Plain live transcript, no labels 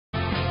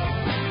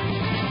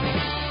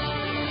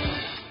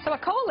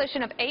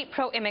coalition of 8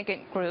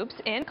 pro-immigrant groups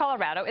in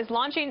Colorado is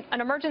launching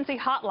an emergency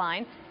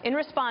hotline in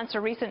response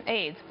to recent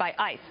raids by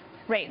ICE.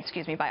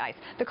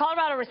 The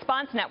Colorado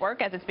Response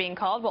Network, as it's being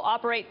called, will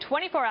operate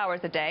 24 hours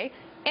a day.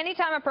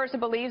 Anytime a person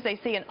believes they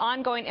see an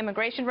ongoing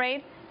immigration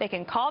raid, they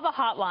can call the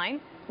hotline,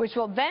 which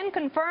will then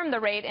confirm the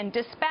raid and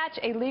dispatch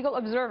a legal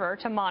observer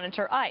to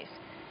monitor ICE.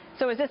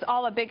 So is this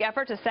all a big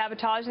effort to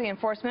sabotage the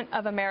enforcement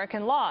of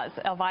American laws?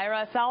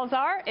 Elvira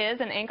Salazar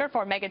is an anchor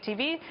for Mega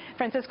TV.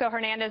 Francisco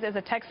Hernandez is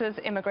a Texas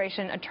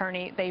immigration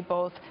attorney. They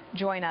both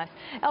join us.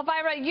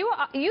 Elvira,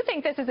 you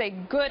think this is a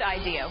good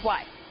idea.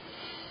 Why?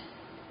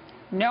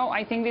 No,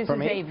 I think this is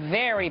a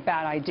very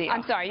bad idea.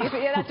 I'm sorry. I'm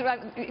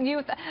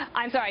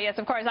sorry. Yes,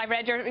 of course. I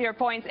read your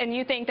points, and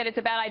you think that it's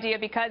a bad idea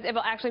because it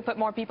will actually put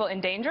more people in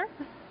danger?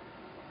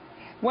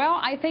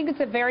 Well, I think it's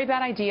a very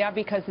bad idea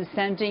because it's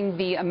sending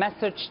a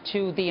message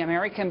to the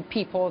American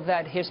people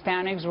that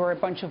Hispanics were a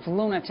bunch of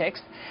lunatics,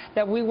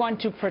 that we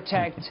want to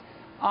protect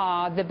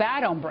the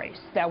bad hombres,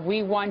 that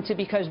we want to,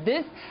 because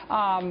this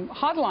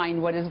hotline,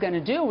 what it's going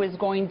to do is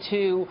going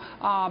to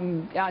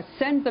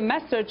send the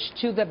message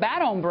to the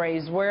bad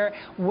hombres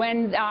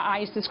when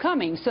ICE is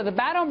coming. So the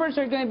bad hombres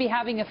are going to be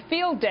having a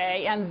field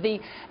day, and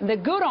the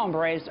good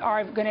hombres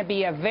are going to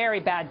be a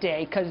very bad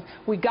day, because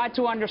we got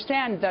to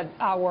understand that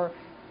our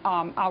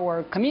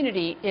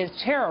community is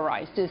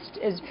terrorized, is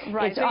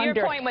right. So under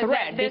your point was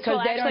threat that this will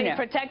because actually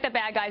protect the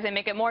bad guys and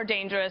make it more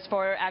dangerous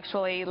for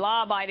actually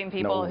law-abiding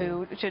people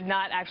who should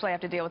not actually have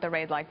to deal with a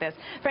raid like this.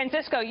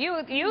 Francisco,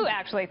 you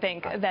actually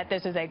think that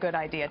this is a good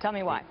idea. Tell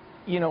me why.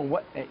 You know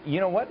what?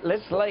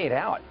 Let's lay it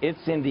out.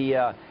 It's in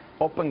the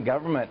open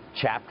government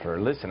chapter.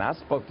 Listen, I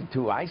spoke to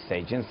 2 ICE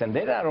agents, and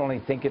they not only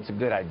think it's a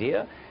good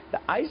idea, the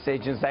ICE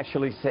agents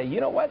actually say, you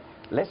know what?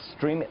 Let's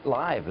stream it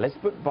live. Let's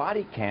put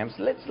body cams.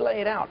 Let's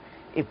lay it out.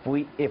 If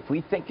we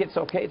think it's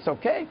okay, it's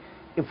okay.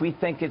 If we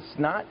think it's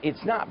not,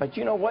 it's not. But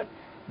you know what?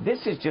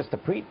 This is just a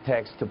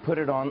pretext to put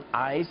it on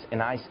ICE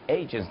and ICE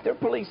agents. They're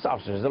police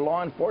officers, they're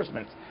law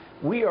enforcement.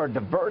 We are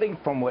diverting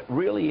from what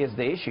really is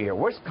the issue here.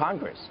 Where's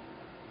Congress?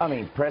 I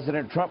mean,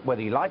 President Trump,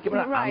 whether you like him or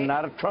not, I'm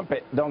not a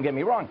trumpet, don't get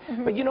me wrong.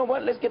 But you know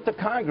what? Let's get to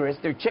Congress.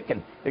 They're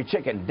chicken. They're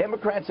chicken.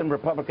 Democrats and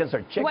Republicans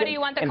are chicken. What do you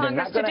want the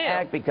Congress to do? And they're not going to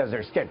act because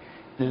they're scared.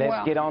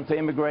 Let's get on to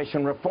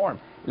immigration reform.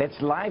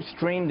 Let's live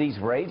stream these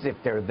raids. If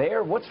they're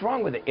there, what's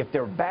wrong with it? If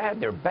they're bad,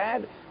 they're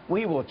bad.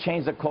 We will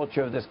change the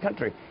culture of this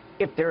country.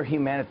 If they're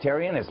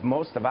humanitarian, as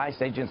most of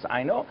ICE agents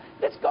I know,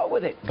 let's go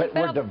with it. But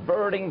we're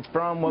diverting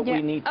from what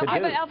we need to do.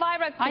 But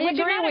Elvira, would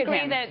you not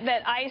agree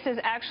that ICE is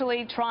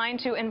actually trying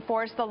to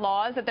enforce the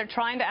laws, that they're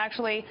trying to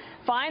actually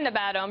find the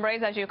bad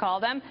hombres, as you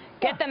call them,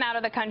 get them out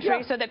of the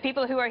country so that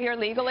people who are here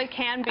legally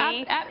can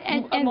be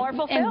more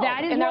fulfilled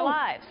in their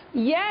lives?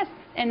 Yes.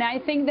 And I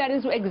think that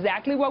is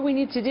exactly what we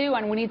need to do,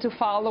 and we need to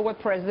follow what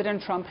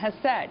President Trump has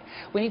said.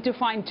 We need to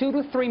find 2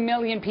 to 3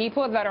 million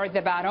people that are the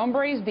bad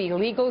hombres, the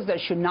illegals that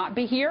should not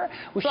be here.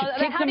 We should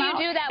kick them out. How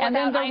do you do that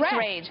without ICE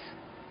raids?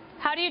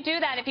 How do you do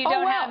that if you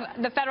don't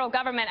have the federal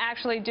government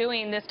actually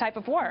doing this type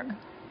of work?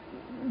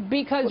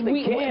 Because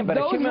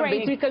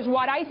because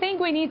what I think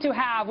we need to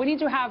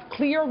have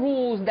clear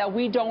rules that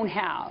we don't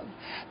have.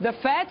 The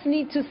feds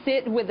need to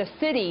sit with the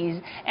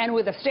cities and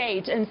with the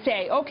states and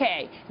say,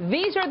 okay,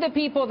 these are the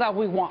people that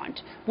we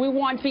want. We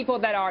want people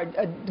that are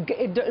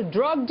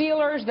drug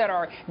dealers, that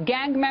are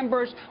gang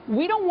members.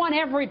 We don't want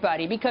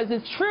everybody, because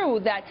it's true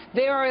that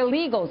they are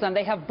illegals and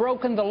they have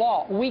broken the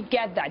law. We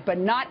get that, but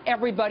not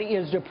everybody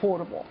is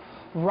deportable.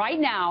 Right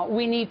now,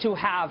 we need to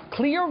have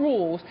clear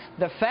rules.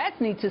 The feds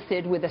need to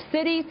sit with the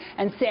cities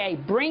and say,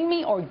 bring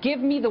me or give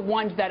me the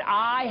ones that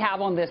I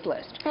have on this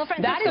list. Well,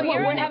 Francisco,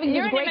 you're an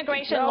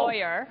immigration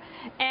lawyer,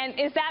 and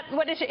is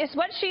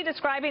what she's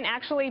describing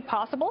actually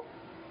possible?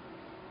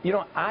 You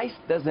know, ICE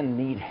doesn't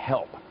need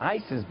help.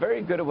 ICE is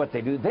very good at what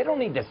they do. They don't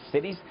need the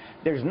cities.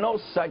 There's no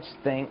such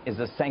thing as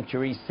a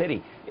sanctuary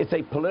city. It's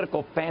a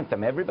political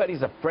phantom.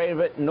 Everybody's afraid of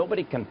it.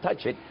 Nobody can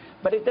touch it.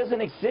 But it doesn't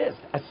exist.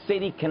 A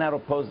city cannot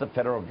oppose the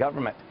federal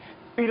government.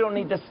 We don't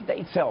need the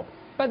state's help.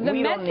 But the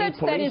message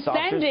that is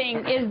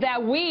sending is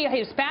that we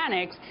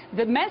Hispanics,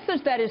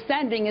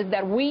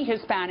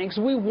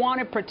 we want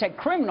to protect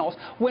criminals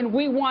when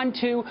we want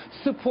to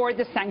support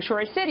the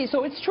sanctuary city.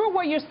 So it's true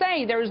what you're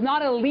saying. There is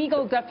not a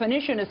legal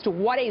definition as to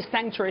what a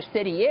sanctuary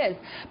city is,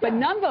 but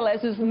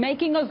nonetheless it's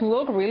making us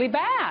look really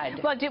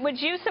bad. Well,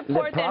 would you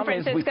support then,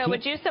 Francisco,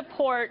 would you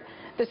support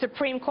the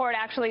Supreme Court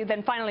actually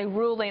then finally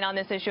ruling on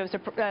this issue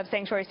of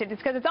sanctuary cities?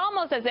 Because it's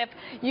almost as if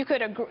you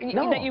could agree,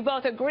 that you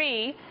both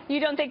agree. You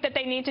don't think that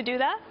they need to do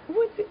that?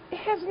 It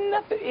has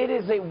nothing. It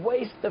is a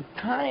waste of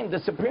time. The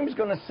Supreme is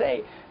going to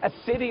say a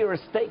city or a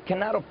state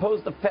cannot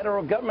oppose the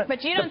federal government.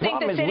 But you don't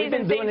think the cities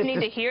and states need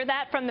to hear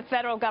that from the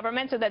federal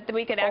government so that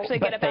we could actually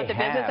get about the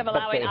business of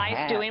allowing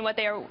ICE doing what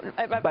they are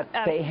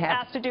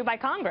asked to do by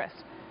Congress?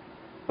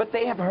 But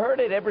they have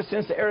heard it ever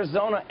since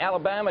Arizona,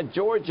 Alabama,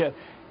 Georgia,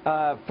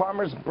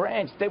 Farmers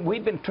Branch.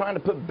 We've been trying to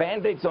put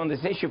Band-Aids on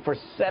this issue for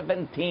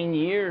 17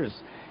 years.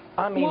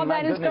 I mean, well,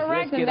 that is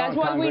correct, and that's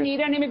why we need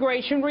an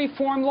immigration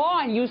reform law,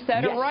 and you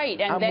said it right.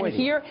 And then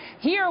here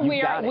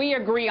we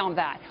agree on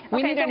that.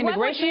 We need an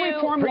immigration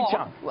reform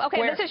law.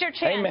 Okay, this is your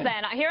chance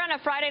then. Here on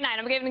a Friday night,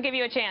 I'm going to give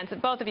you a chance,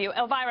 both of you.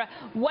 Elvira,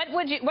 what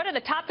are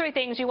the top 3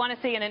 things you want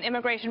to see in an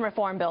immigration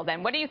reform bill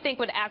then? What do you think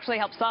would actually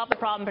help solve the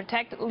problem,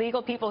 protect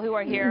legal people who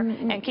are here,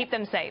 and keep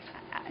them safe?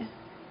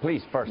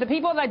 Please, first. The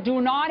people that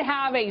do not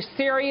have a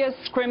serious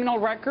criminal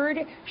record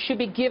should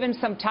be given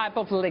some type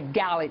of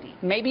legality.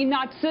 Maybe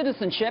not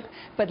citizenship,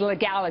 but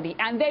legality.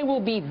 And they will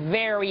be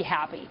very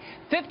happy.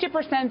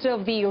 50%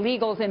 of the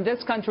illegals in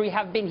this country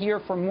have been here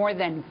for more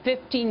than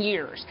 15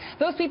 years.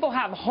 Those people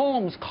have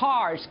homes,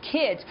 cars,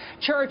 kids,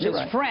 churches,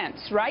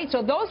 friends, right?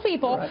 So those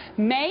people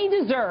may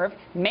deserve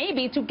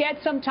maybe to get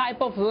some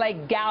type of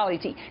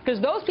legality,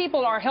 because those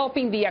people are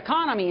helping the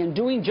economy and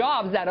doing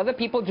jobs that other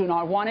people do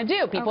not want to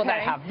do, people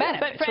that have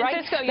benefits. But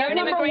Francisco, you're an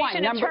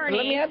immigration attorney.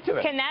 Let me add to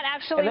it. Can that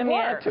actually let me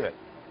work? Add to it.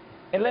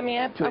 And let me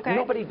add to it.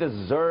 Nobody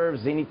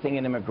deserves anything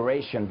in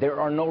immigration. There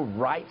are no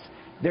rights.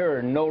 There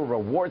are no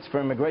rewards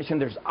for immigration.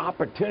 There's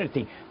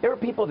opportunity. There are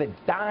people that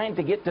dying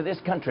to get to this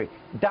country,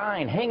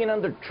 dying, hanging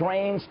under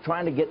trains,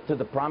 trying to get to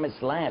the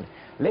promised land.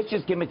 Let's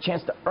just give them a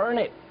chance to earn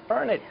it.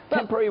 Earn it.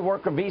 Temporary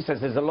worker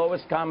visas is the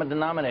lowest common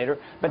denominator,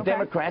 but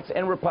Democrats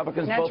and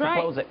Republicans both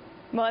oppose it.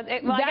 Well, I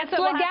guess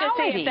we'll have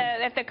to see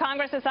if the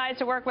Congress decides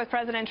to work with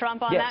President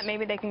Trump on that.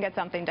 Maybe they can get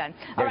something done.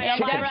 All right,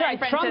 that's right.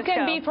 Trump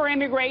can be for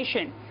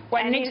immigration,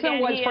 what Nixon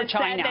was for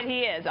China. He said that he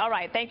is. All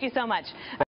right. Thank you so much.